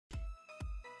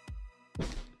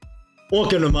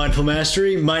Welcome to Mindful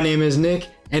Mastery. My name is Nick,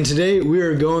 and today we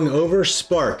are going over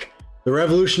Spark, the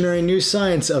revolutionary new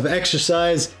science of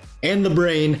exercise and the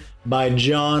brain by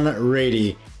John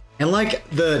Ratey. And like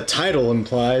the title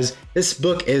implies, this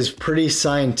book is pretty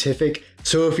scientific,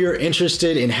 so if you're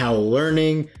interested in how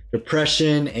learning,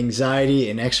 depression, anxiety,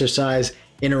 and exercise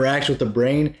interact with the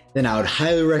brain, then I would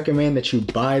highly recommend that you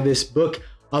buy this book.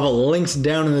 I'll have links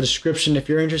down in the description if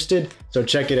you're interested, so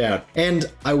check it out. And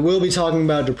I will be talking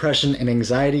about depression and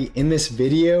anxiety in this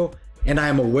video, and I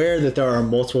am aware that there are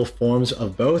multiple forms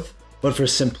of both, but for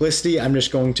simplicity, I'm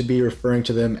just going to be referring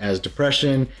to them as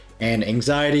depression and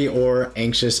anxiety or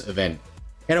anxious event.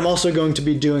 And I'm also going to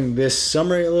be doing this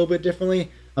summary a little bit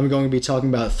differently. I'm going to be talking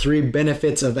about 3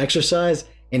 benefits of exercise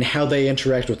and how they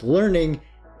interact with learning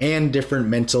and different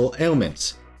mental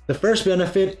ailments. The first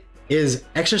benefit is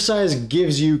exercise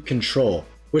gives you control,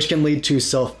 which can lead to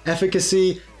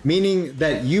self-efficacy, meaning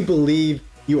that you believe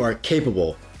you are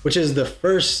capable, which is the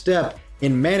first step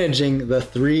in managing the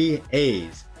 3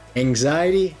 A's: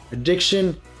 anxiety,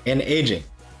 addiction, and aging.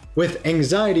 With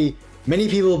anxiety, many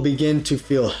people begin to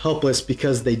feel helpless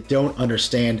because they don't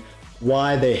understand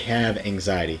why they have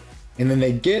anxiety. And then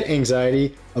they get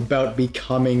anxiety about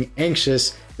becoming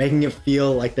anxious, making it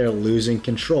feel like they're losing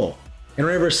control. And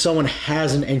whenever someone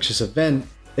has an anxious event,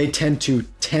 they tend to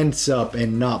tense up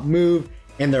and not move,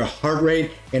 and their heart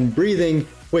rate and breathing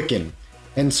quicken.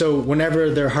 And so whenever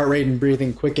their heart rate and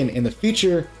breathing quicken in the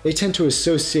future, they tend to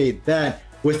associate that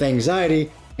with anxiety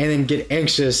and then get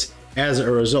anxious as a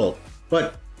result.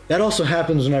 But that also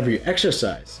happens whenever you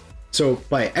exercise. So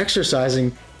by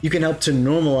exercising, you can help to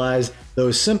normalize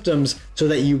those symptoms so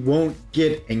that you won't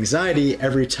get anxiety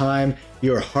every time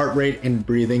your heart rate and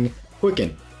breathing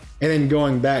quicken. And then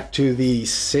going back to the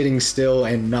sitting still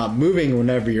and not moving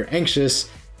whenever you're anxious,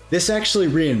 this actually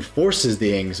reinforces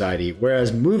the anxiety,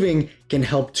 whereas moving can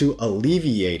help to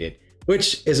alleviate it,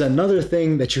 which is another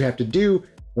thing that you have to do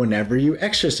whenever you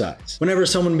exercise. Whenever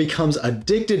someone becomes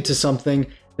addicted to something,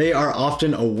 they are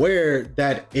often aware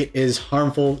that it is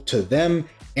harmful to them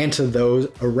and to those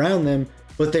around them,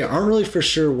 but they aren't really for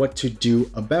sure what to do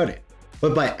about it.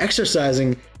 But by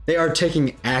exercising, they are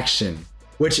taking action,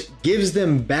 which gives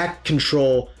them back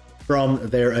control from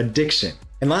their addiction.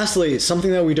 And lastly, something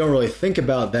that we don't really think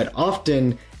about that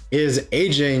often is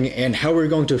aging and how we're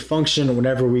going to function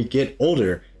whenever we get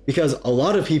older, because a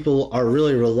lot of people are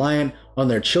really reliant on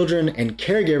their children and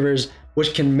caregivers,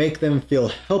 which can make them feel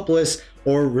helpless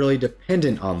or really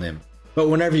dependent on them. But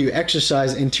whenever you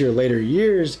exercise into your later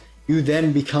years, you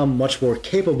then become much more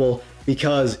capable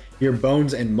because your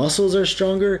bones and muscles are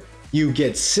stronger, you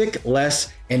get sick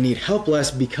less and need help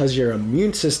less because your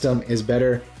immune system is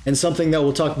better. And something that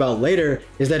we'll talk about later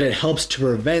is that it helps to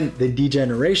prevent the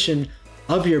degeneration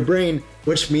of your brain,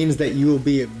 which means that you will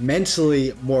be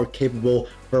mentally more capable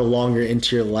for longer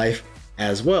into your life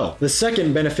as well. The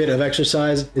second benefit of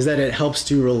exercise is that it helps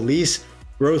to release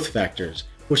growth factors,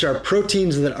 which are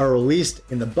proteins that are released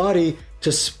in the body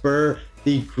to spur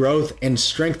the growth and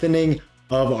strengthening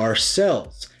of our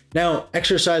cells. Now,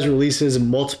 exercise releases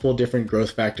multiple different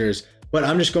growth factors, but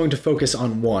I'm just going to focus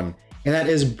on one, and that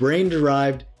is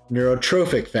brain-derived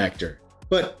neurotrophic factor.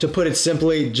 But to put it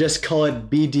simply, just call it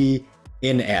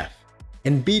BDNF.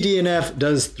 And BDNF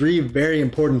does 3 very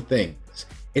important things.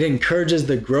 It encourages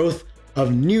the growth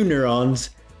of new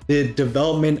neurons, the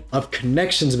development of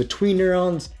connections between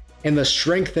neurons, and the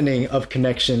strengthening of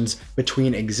connections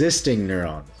between existing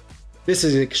neurons. This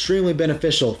is extremely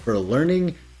beneficial for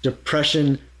learning,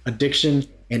 depression, addiction,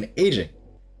 and aging.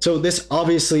 So this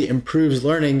obviously improves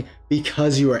learning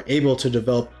because you are able to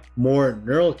develop more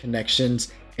neural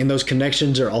connections, and those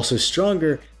connections are also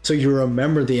stronger, so you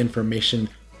remember the information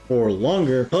for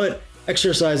longer. But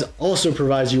exercise also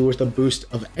provides you with a boost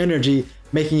of energy,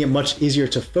 making it much easier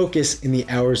to focus in the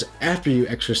hours after you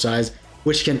exercise,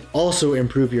 which can also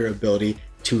improve your ability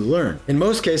to learn. In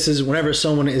most cases, whenever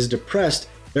someone is depressed,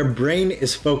 their brain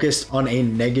is focused on a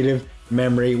negative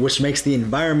memory, which makes the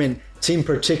environment seem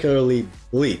particularly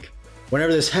bleak.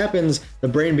 Whenever this happens, the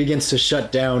brain begins to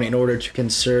shut down in order to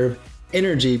conserve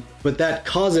energy, but that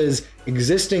causes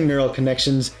existing neural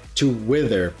connections to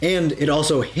wither, and it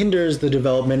also hinders the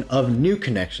development of new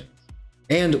connections.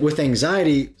 And with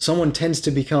anxiety, someone tends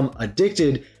to become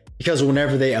addicted because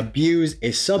whenever they abuse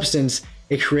a substance,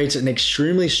 it creates an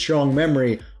extremely strong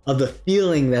memory of the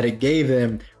feeling that it gave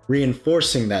them,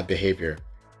 reinforcing that behavior.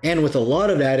 And with a lot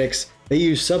of addicts, they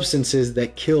use substances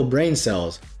that kill brain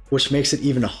cells, which makes it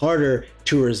even harder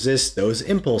to resist those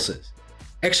impulses.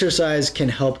 Exercise can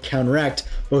help counteract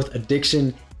both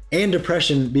addiction and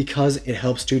depression because it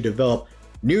helps to develop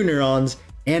new neurons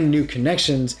and new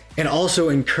connections, and also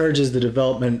encourages the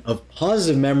development of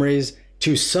positive memories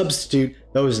to substitute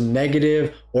those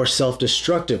negative or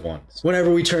self-destructive ones.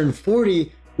 Whenever we turn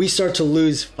 40, we start to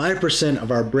lose 5%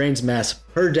 of our brain's mass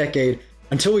per decade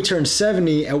until we turn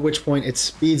 70, at which point it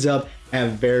speeds up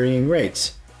at varying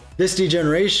rates. This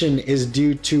degeneration is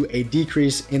due to a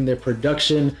decrease in the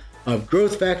production of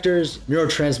growth factors,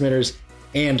 neurotransmitters,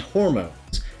 and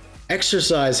hormones.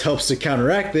 Exercise helps to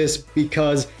counteract this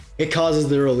because it causes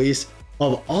the release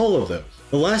of all of those.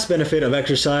 The last benefit of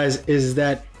exercise is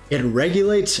that it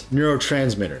regulates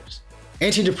neurotransmitters.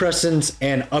 Antidepressants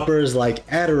and uppers like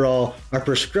Adderall are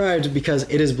prescribed because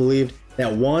it is believed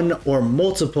that one or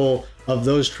multiple of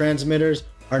those transmitters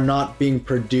are not being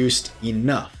produced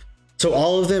enough. So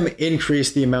all of them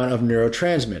increase the amount of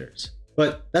neurotransmitters.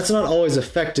 But that's not always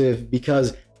effective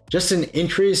because just an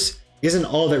increase isn't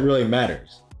all that really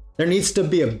matters. There needs to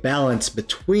be a balance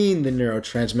between the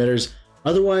neurotransmitters,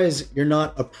 otherwise you're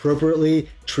not appropriately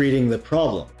treating the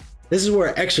problem. This is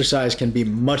where exercise can be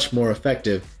much more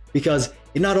effective because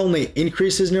it not only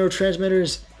increases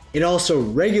neurotransmitters, it also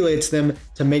regulates them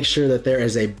to make sure that there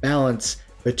is a balance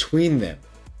between them.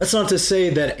 That's not to say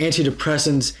that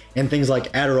antidepressants and things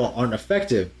like Adderall aren't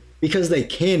effective, because they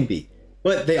can be,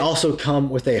 but they also come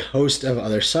with a host of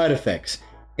other side effects.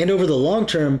 And over the long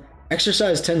term,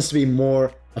 exercise tends to be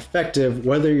more effective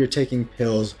whether you're taking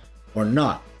pills or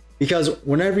not. Because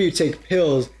whenever you take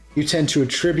pills, you tend to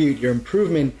attribute your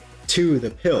improvement to the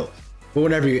pills. But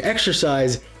whenever you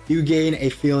exercise, you gain a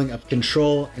feeling of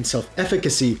control and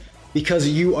self-efficacy because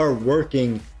you are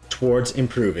working towards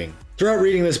improving. Throughout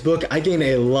reading this book, I gained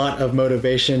a lot of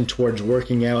motivation towards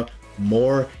working out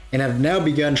more and have now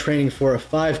begun training for a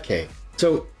 5K.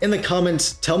 So in the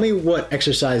comments, tell me what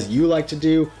exercise you like to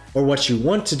do or what you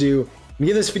want to do, and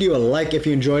give this video a like if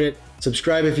you enjoyed it,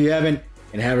 subscribe if you haven't,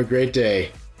 and have a great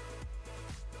day.